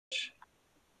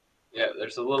Yeah,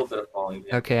 there's a little bit of falling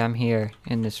down. Okay, I'm here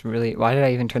in this really. Why did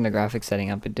I even turn the graphics setting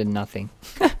up? It did nothing.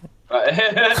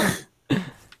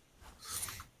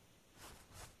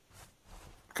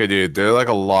 Okay, dude, there are like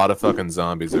a lot of fucking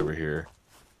zombies over here.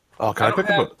 Oh, can I pick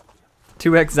up a...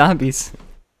 2x zombies.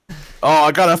 Oh,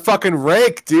 I got a fucking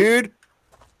rake, dude!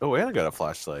 Oh, and I got a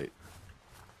flashlight.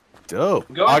 Dope.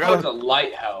 I'm going towards a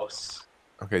lighthouse.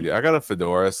 Okay, dude, I got a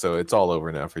fedora, so it's all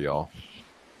over now for y'all.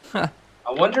 I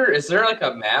wonder, is there like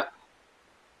a map?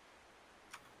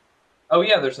 Oh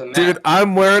yeah, there's a map. Dude,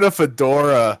 I'm wearing a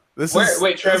fedora.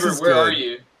 Wait, Trevor, where are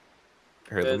you?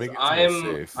 Here, let me get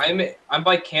safe. I'm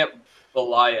by Camp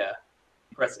Balaya.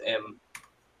 Press M.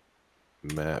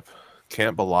 Map.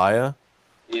 Camp Balaya?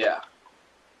 Yeah.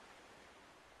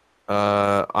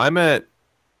 I'm at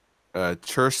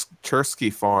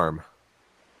Chersky Farm.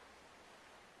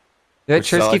 You're at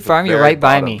Chersky Farm. You're right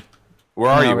by me. Where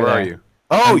are you? Where are you?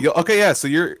 Oh, okay, yeah. So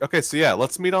you're okay. So yeah,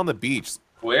 let's meet on the beach.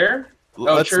 Where?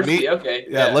 Let's Chersky. meet. Okay.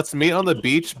 Yeah, let's meet on the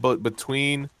beach, but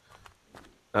between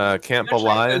Camp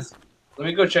Balaya. Let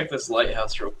me go check this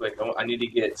lighthouse real quick. I need to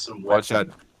get some. Watch out.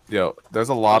 Yo, there's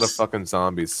a lot of fucking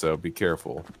zombies, so be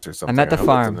careful. I'm at the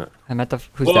farm. I'm at the.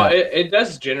 Who's that? Well, it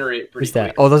does generate pretty. Who's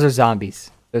that? Oh, those are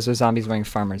zombies. Those are zombies wearing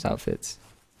farmers' outfits.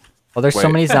 Oh, there's so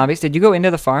many zombies. Did you go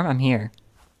into the farm? I'm here.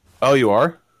 Oh, you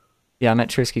are? Yeah, I'm at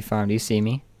Trisky Farm. Do you see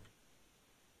me?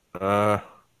 No.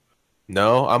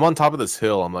 I'm on top of this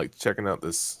hill. I'm like checking out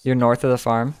this. You're north of the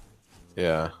farm?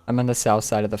 Yeah. I'm on the south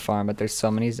side of the farm, but there's so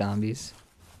many zombies.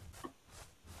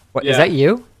 What, is that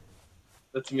you?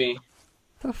 That's me.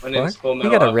 The fuck? You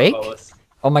got a rake?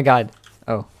 Oh my god.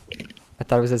 Oh. I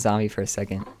thought it was a zombie for a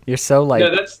second. You're so like...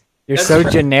 No, you're so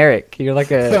generic. You're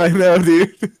like a... I know,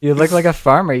 dude. You look like a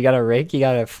farmer. You got a rake. You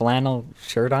got a flannel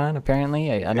shirt on,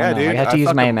 apparently. I don't know. Dude, I have to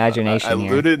use my imagination I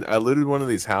looted one of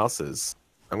these houses.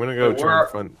 I'm gonna go try and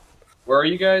find... Where are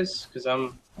you guys? Because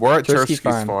I'm... We're at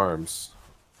Chersky Farms.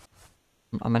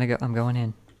 I'm going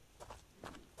in.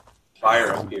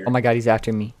 Fire up here. Oh my god, he's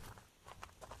after me.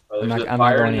 Oh, I'm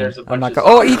not going in.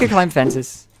 Oh, he can climb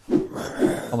fences.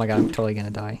 Oh my god, I'm totally gonna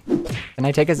die. Can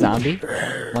I take a zombie?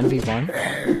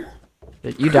 1v1?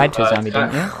 You died to a zombie,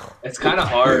 didn't you? It's kind of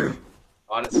hard,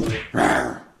 honestly.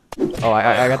 Oh,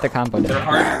 I got the combo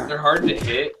down. They're hard to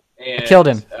hit. And, I killed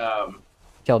him.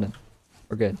 Killed him.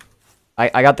 We're good.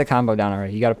 I got the combo down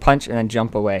already. You gotta punch and then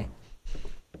jump away.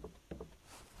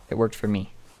 It worked for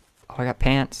me. Oh, I got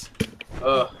pants.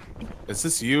 Is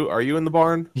this you? Are you in the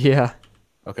barn? Yeah.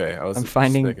 Okay, I'm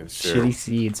finding shitty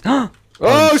seeds.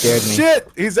 Oh shit!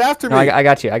 He's after me. No, I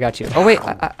got you. I got you. Oh wait,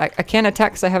 I can't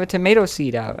attack because I have a tomato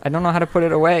seed out. I don't know how to put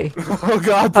it away. Oh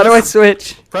god! How do I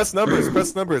switch? Press numbers.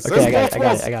 Press numbers. Okay,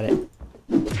 I got it.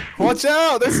 Watch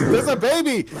out! There's a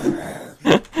baby.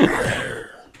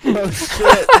 Oh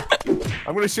shit!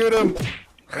 I'm gonna shoot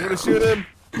him.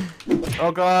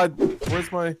 Oh god!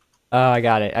 Where's my? Oh, I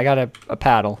got it. I got a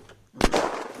paddle.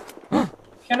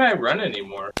 Can't I run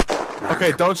anymore?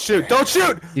 Okay, don't shoot! Don't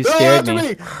shoot! You scared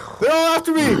me. They're all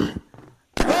after me!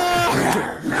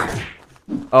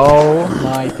 Oh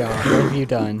my god, what have you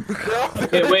done?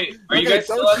 Okay, wait. Are you guys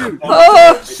still shoot.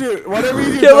 Oh! Shoot! Whatever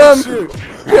you do, Kill don't him! shoot!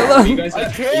 Kill him!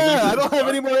 I can't! I don't have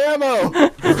any more ammo!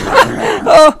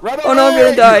 Oh no, I'm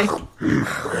gonna die!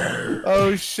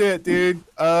 Oh shit, dude.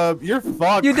 You're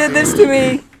fucked. You did this to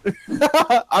me!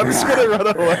 I'm just gonna run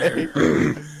away.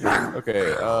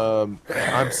 Okay,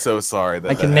 I'm so sorry that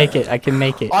I can make it. I can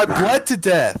make it. I bled to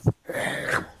death.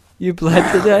 You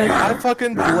bled to death? I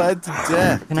fucking bled to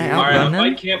death. Can I outrun them?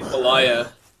 I can't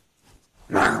Balaya.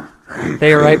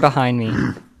 They were right behind me.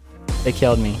 They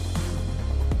killed me.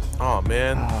 Oh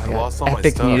man, I lost all my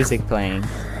epic stuff. music playing.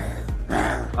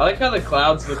 I like how the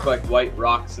clouds look like white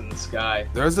rocks in the sky.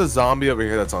 There's a zombie over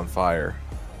here that's on fire.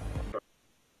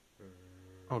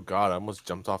 Oh god, I almost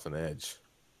jumped off an edge.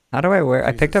 How do I wear?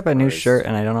 I picked up a new shirt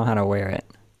and I don't know how to wear it.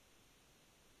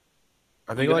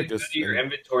 I think like just your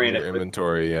inventory and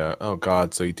inventory, yeah. Oh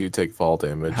god, so you do take fall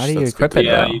damage. How do you equip it?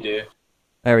 Yeah, you do.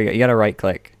 There we go. You gotta right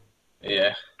click.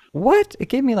 Yeah. What? It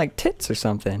gave me like tits or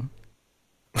something.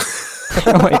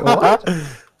 Wait, what?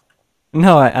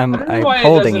 No, I'm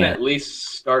holding it. At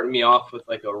least start me off with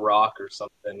like a rock or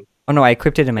something. Oh no, I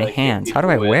equipped it in my hands. How do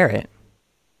I wear it?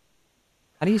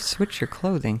 How do you switch your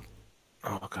clothing?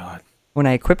 Oh god. When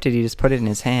I equipped it, he just put it in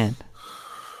his hand.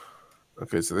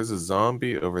 Okay, so there's a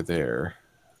zombie over there.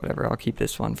 Whatever, I'll keep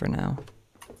this one for now.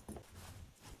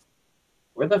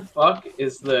 Where the fuck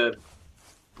is the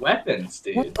weapons,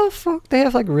 dude? What the fuck? They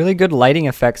have like really good lighting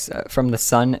effects from the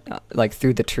sun, like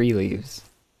through the tree leaves.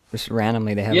 Just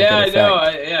randomly, they have. Yeah, a good I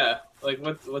know. Yeah, like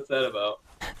what's that about?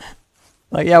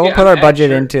 Like, yeah, we'll put our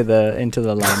budget into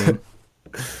the lighting.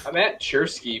 I'm at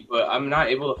Chersky, but I'm not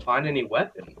able to find any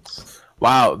weapons.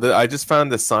 Wow, I just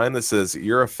found a sign that says,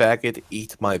 "You're a faggot,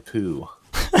 eat my poo."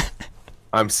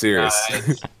 I'm serious.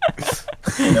 Nice.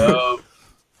 No.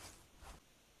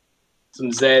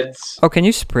 Some Zeds. Oh, can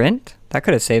you sprint? That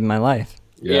could have saved my life.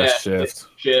 Yeah, shift.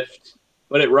 Shift.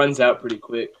 But it runs out pretty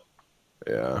quick.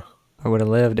 Yeah. I would have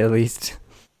lived at least.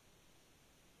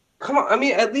 Come on, I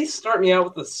mean, at least start me out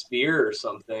with a spear or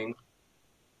something.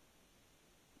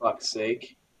 Fuck's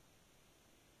sake.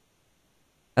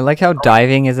 I like how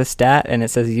diving is a stat, and it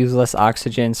says useless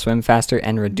oxygen, swim faster,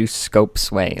 and reduce scope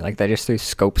sway. Like, they just threw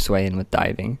scope sway in with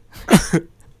diving.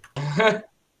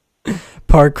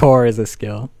 Parkour is a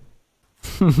skill.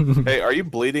 Hey, are you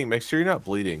bleeding? Make sure you're not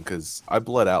bleeding, because I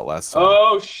bled out last time.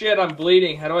 Oh, shit, I'm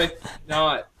bleeding. How do I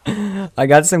not? I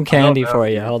got some candy for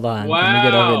you. Hold on. Wow. Let me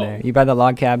get over there. You by the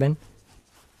log cabin?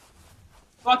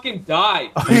 Fucking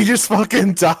died. Oh, you just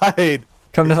fucking died.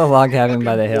 Come to the log cabin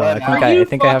by the hill. I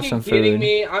think I have some food.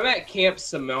 Me? I'm at Camp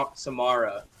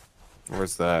Samara.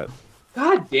 Where's that?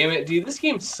 God damn it, dude. This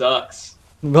game sucks.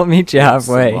 We'll meet you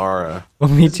halfway. Samara. We'll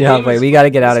meet you halfway. We gotta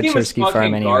get out of Chersky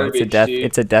Farm anyway. Garbage,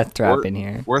 it's a death trap in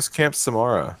here. Where's Camp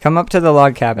Samara? Come up to the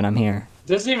log cabin. I'm here.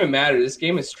 Doesn't even matter. This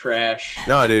game is trash.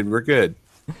 No, dude, we're good.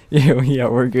 Yeah,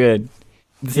 we're good.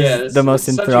 This is the most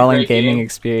enthralling gaming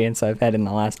experience I've had in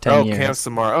the last 10 years. Oh, Camp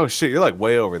Samara. Oh, shit, you're like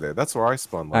way over there. That's where I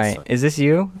spawned last time. Is this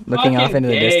you looking off into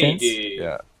the distance? Dude.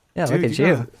 Yeah. Yeah, Dude, look at you.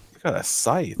 You got a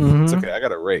scythe. Mhm. It's okay, I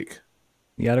got a rake.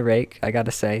 You got a rake. I got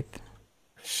a scythe.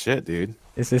 Shit, dude.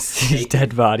 Is this his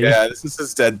dead body? Yeah, this is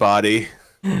his dead body.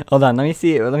 Hold on, let me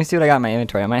see. Let me see what I got in my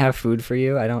inventory. I might have food for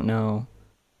you. I don't know.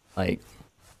 Like,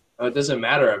 Oh, it doesn't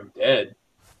matter. I'm dead.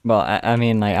 well, I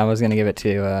mean, like, I was gonna give it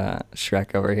to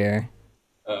Shrek over here.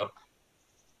 Oh.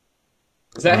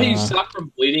 Is that how you stop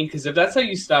from bleeding? Because if that's how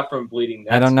you stop from bleeding,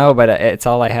 that's... I don't know, but it's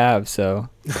all I have, so.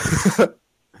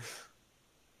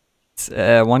 It's,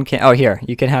 one can. Oh, here,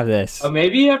 you can have this. Oh,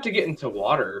 maybe you have to get into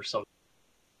water or something.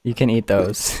 You can eat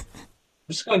those.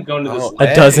 I'm just gonna go into this.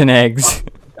 A dozen eggs.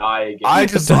 Die again. I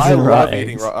dozen raw love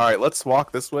eating eggs. raw. All right, let's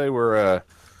walk this way where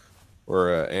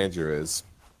Andrew is.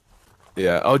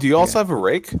 Yeah. Oh, do you also have a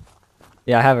rake?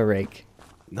 Yeah, I have a rake.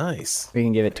 Nice. We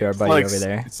can give it to our buddy over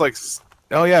there. It's like,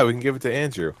 oh yeah, we can give it to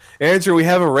Andrew. Andrew, we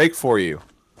have a rake for you.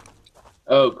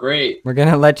 Oh, great. We're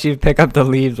gonna let you pick up the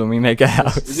leaves when we make a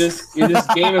house. This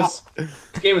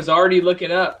game is already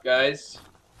looking up, guys.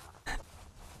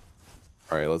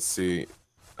 All right, let's see.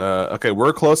 Okay,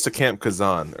 we're close to Camp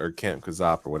Kazan or Camp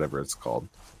Kazap or whatever it's called.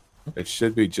 It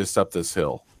should be just up this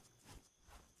hill.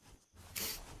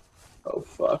 Oh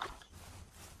fuck.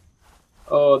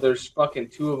 Oh, there's fucking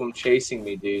two of them chasing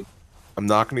me, dude. I'm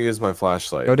not gonna use my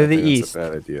flashlight. Go to the I think east. That's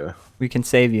a bad idea. We can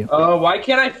save you. Oh, why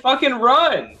can't I fucking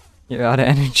run? You're out of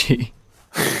energy.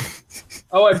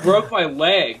 Oh, I broke my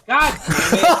leg. God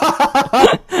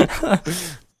damn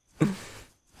it.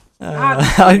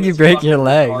 How did you break your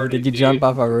leg? retarded, Did you dude. jump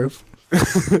off a roof?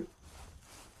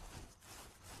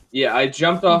 Yeah, I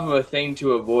jumped off of a thing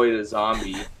to avoid a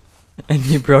zombie. And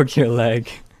you broke your leg.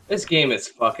 This game is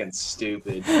fucking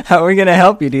stupid. How are we gonna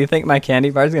help you? Do you think my candy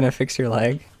bar is gonna fix your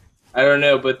leg? I don't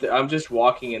know, but I'm just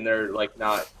walking and they're like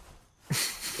not...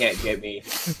 Can't get me.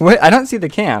 What? I don't see the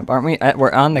camp. Aren't we?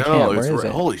 We're on the camp. Where is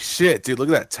it? Holy shit, dude! Look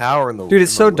at that tower in the. Dude,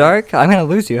 it's in so the dark. I'm gonna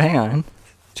lose you. Hang on.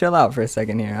 Chill out for a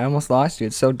second here. I almost lost you.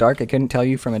 It's so dark I couldn't tell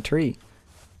you from a tree.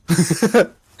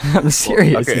 I'm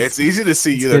serious. Okay, it's easy to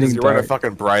see you though because you're wearing a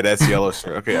fucking bright ass yellow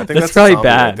shirt. Okay, I think That's that's probably a zombie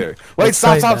bad. Right there. Wait, That's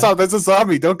stop! probably bad. There's a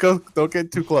zombie. Don't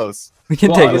get too close. We can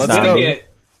Well, take a let's zombie. go.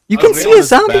 You I can was see gonna a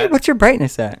zombie? bet. What's your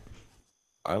brightness at?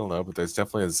 I don't know, but there's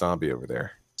definitely a zombie over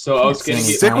there. So I was gonna Can't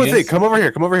get Stick with pants, it. Come over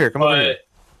here. Come over here. Come over here.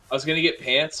 but I was gonna get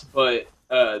pants, but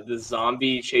the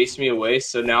zombie chased me away,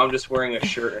 so now I'm just wearing a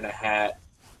shirt and a hat.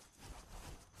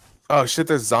 Oh shit!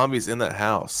 There's zombies in that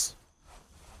house.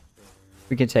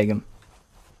 We can take him.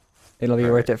 It'll be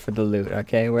worth it for the loot,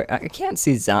 okay? I can't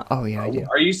see Oh, yeah, I do.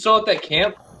 Are you still at that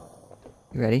camp?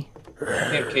 You ready?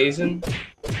 Camp Kazan?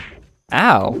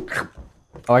 Ow.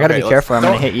 Oh, I gotta Okay, be careful. I'm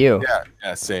gonna hit you.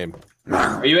 Yeah, same.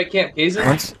 Are you at Camp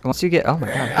Kazan? Once you get... Oh, my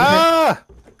God. Ah!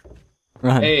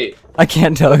 Run. Hey, I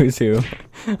can't tell who's who.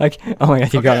 Oh, my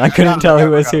God, you got it. I couldn't tell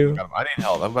who was who. I need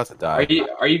help. I'm about to die.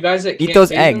 are you guys at Camp Eat those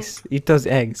Kazan? eggs. Eat those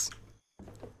eggs.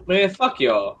 Man, fuck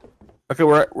y'all. Okay,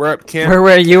 we're at camp.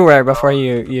 Where you were before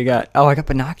you got... Oh, I got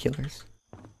binoculars.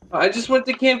 I just went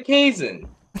to Camp Kazan.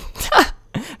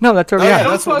 No, that's where Oh, we yeah,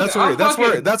 are.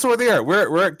 that's where they are.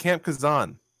 We're at Camp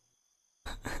Kazan.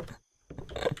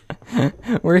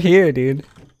 We're here, dude.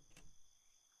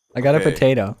 I got a Okay,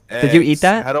 potato. Did you eat eggs.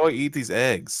 that? How do I eat these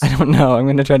eggs? I don't know. I'm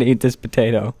gonna try to eat this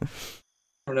potato. I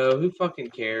don't know, who fucking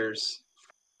cares?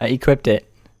 I equipped it.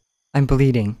 I'm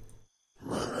bleeding.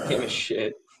 Damn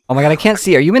shit. Oh my god, I can't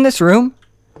see. Are you in this room?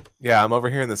 Yeah, I'm over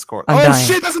here in this corner. I'm oh dying.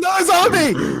 shit, that's another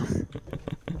zombie!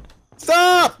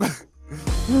 Stop!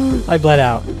 I bled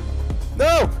out.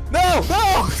 No! No!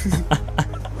 No!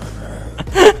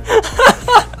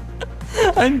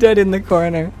 I'm dead in the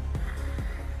corner.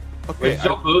 Okay, Did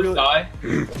you both die?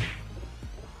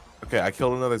 Okay, I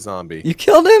killed another zombie. You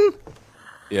killed him?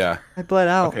 Yeah. I bled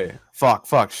out. Okay.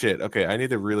 Fuck, shit. Okay, I need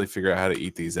to really figure out how to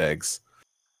eat these eggs.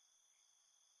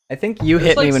 I think you There's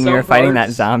hit like me when we some were fighting that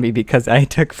parts- zombie because I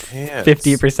took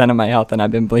 50% of my health and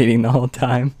I've been bleeding the whole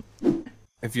time.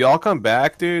 If y'all come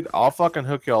back, dude, I'll fucking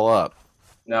hook y'all up.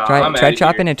 No, Try I'm outta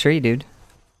chopping here. a tree, dude.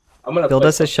 I'm gonna Build put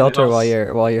us a something shelter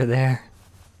else. while you're there.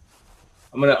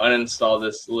 I'm gonna uninstall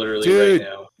this literally Dude, right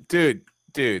now.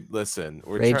 dude, listen.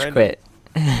 We're Rage trying quit.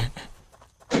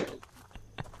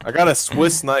 I got a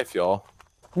Swiss knife, y'all.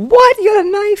 What? You got a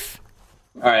knife?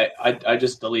 Alright, I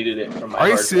just deleted it from my Are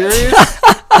you hard drive. serious?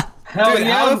 Hell Dude,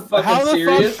 yeah, I'm fucking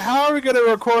serious. How are we gonna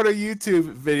record a YouTube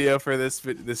video for this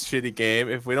shitty game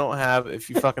if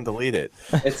you fucking delete it?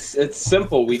 It's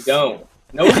simple, we don't.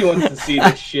 Nobody wants to see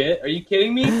this shit. Are you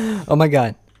kidding me? Oh my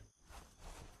god.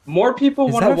 More people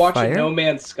Is want that to a watch fire? a No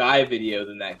Man's Sky video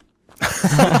than that.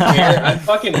 I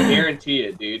fucking guarantee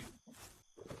it, dude.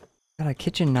 Got a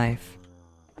kitchen knife.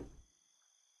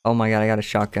 Oh my god, I got a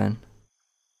shotgun.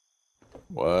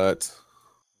 What?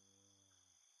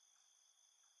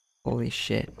 Holy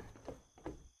shit.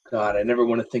 God, I never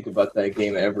want to think about that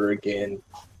game ever again.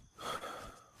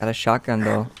 Got a shotgun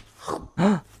though.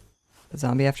 A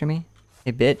zombie after me?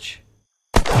 Hey bitch.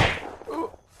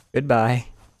 Goodbye.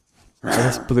 I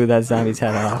just blew that zombie's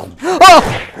head off. Oh!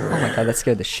 Oh my god, that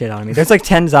scared the shit out of me. There's like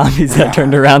 10 zombies that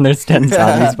turned around. There's 10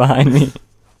 zombies behind me.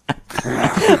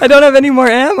 I don't have any more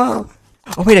ammo.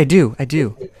 Oh wait, I do.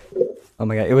 Oh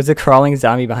my god, it was a crawling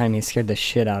zombie behind me. It scared the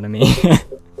shit out of me.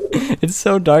 It's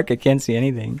so dark I can't see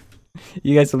anything.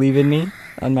 You guys leaving me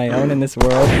on my own in this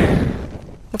world?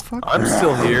 What the fuck? I'm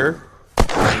still here.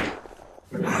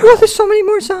 Oh, there's so many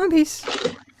more zombies.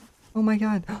 Oh my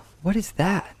god. What is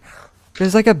that?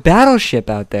 There's like a battleship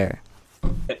out there.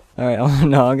 Alright, oh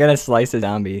no, I'm gonna slice a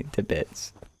zombie to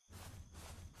bits.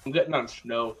 I'm getting on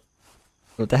snow.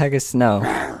 What the heck is snow?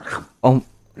 Oh,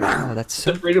 that's It's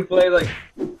so... a free to play like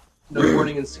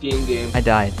snowboarding and skiing game. I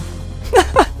died.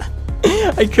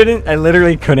 I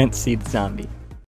literally couldn't see the zombie.